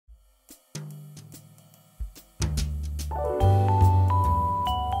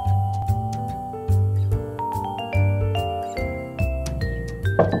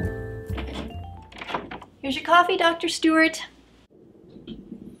Here's your coffee, Dr. Stewart.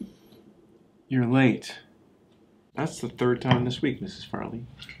 You're late. That's the third time this week, Mrs. Farley.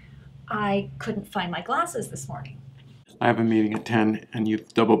 I couldn't find my glasses this morning. I have a meeting at 10 and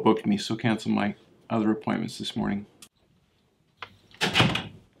you've double booked me, so cancel my other appointments this morning.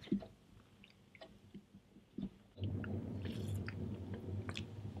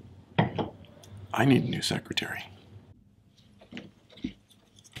 I need a new secretary.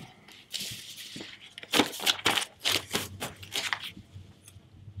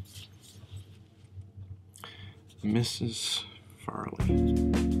 Mrs. Farley.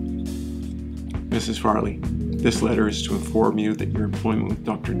 Mrs. Farley, this letter is to inform you that your employment with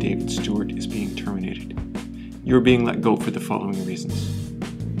Dr. David Stewart is being terminated. You are being let go for the following reasons.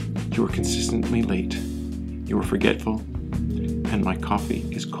 You are consistently late, you are forgetful, and my coffee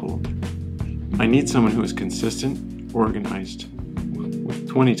is cold. I need someone who is consistent, organized, with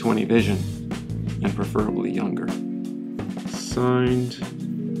 20/20 vision, and preferably younger. Signed,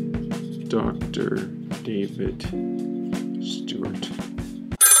 Dr. David Stewart.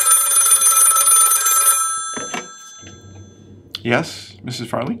 Yes, Mrs.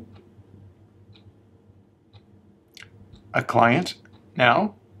 Farley? A client?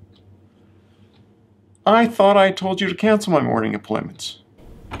 Now? I thought I told you to cancel my morning appointments.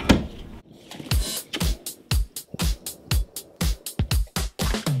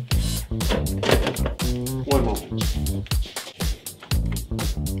 One moment.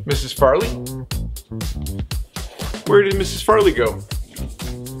 Mrs. Farley? Where did Mrs. Farley go?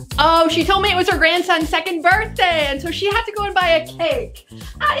 Oh, she told me it was her grandson's second birthday, and so she had to go and buy a cake.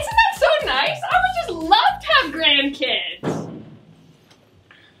 Isn't that so nice? I would just love to have grandkids.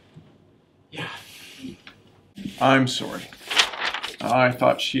 Yeah. I'm sorry. I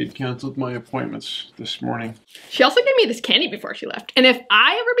thought she had canceled my appointments this morning. She also gave me this candy before she left, and if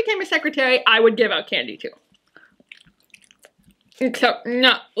I ever became a secretary, I would give out candy too. Except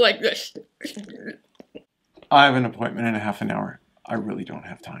not like this. I have an appointment in a half an hour. I really don't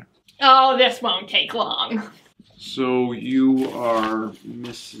have time. Oh, this won't take long. So you are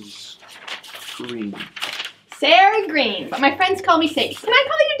Mrs. Green. Sarah Green, but my friends call me Sadie. Can I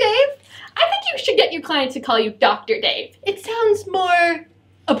call you Dave? I think you should get your clients to call you Dr. Dave. It sounds more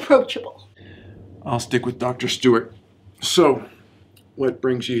approachable. I'll stick with Dr. Stewart. So, what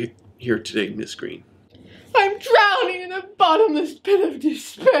brings you here today, Miss Green? I'm drowning in a bottomless pit of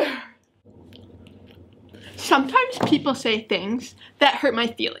despair. Sometimes people say things that hurt my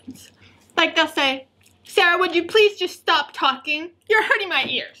feelings. Like they'll say, Sarah, would you please just stop talking? You're hurting my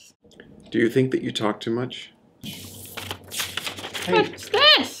ears. Do you think that you talk too much? Hey, What's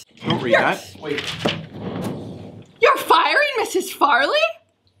this? don't read that. Wait. You're firing Mrs. Farley?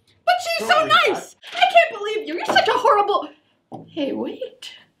 But she's so nice. I can't believe you. You're such a horrible... Hey,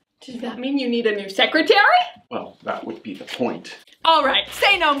 wait. Does that mean you need a new secretary? Well, that would be the point. All right,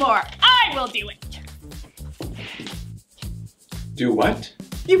 say no more. I will do it. Do what?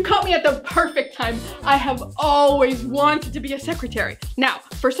 You caught me at the perfect time. I have always wanted to be a secretary. Now,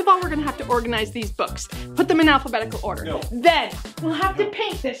 first of all, we're gonna have to organize these books. Put them in alphabetical order. No. Then, we'll have to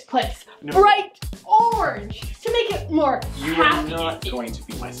paint this place bright orange to make it more You are not going to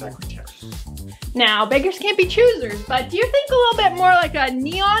be my secretary. Now, beggars can't be choosers, but do you think a little bit more like a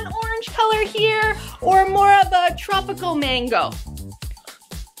neon orange color here, or more of a tropical mango?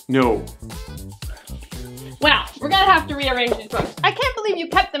 No. Well, we're gonna have to rearrange these books. I can't believe you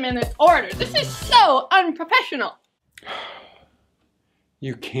kept them in this order. This is so unprofessional.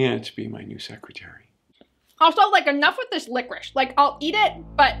 You can't be my new secretary. Also, like, enough with this licorice. Like, I'll eat it,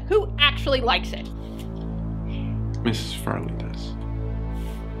 but who actually likes it? Mrs. Farley does.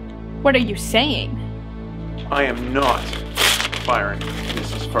 What are you saying? I am not firing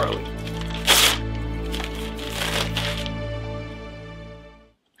Mrs. Farley.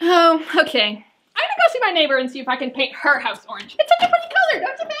 Oh, okay. I'm gonna go see my neighbor and see if I can paint her house orange. It's such a pretty color,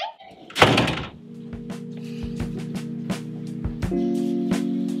 don't you think?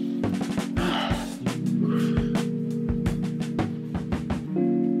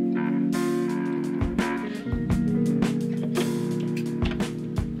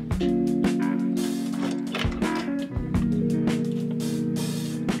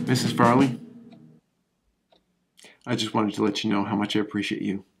 Mrs. Farley, I just wanted to let you know how much I appreciate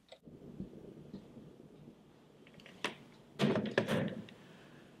you.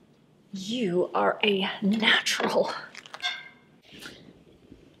 You are a natural.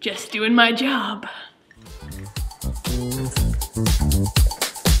 Just doing my job.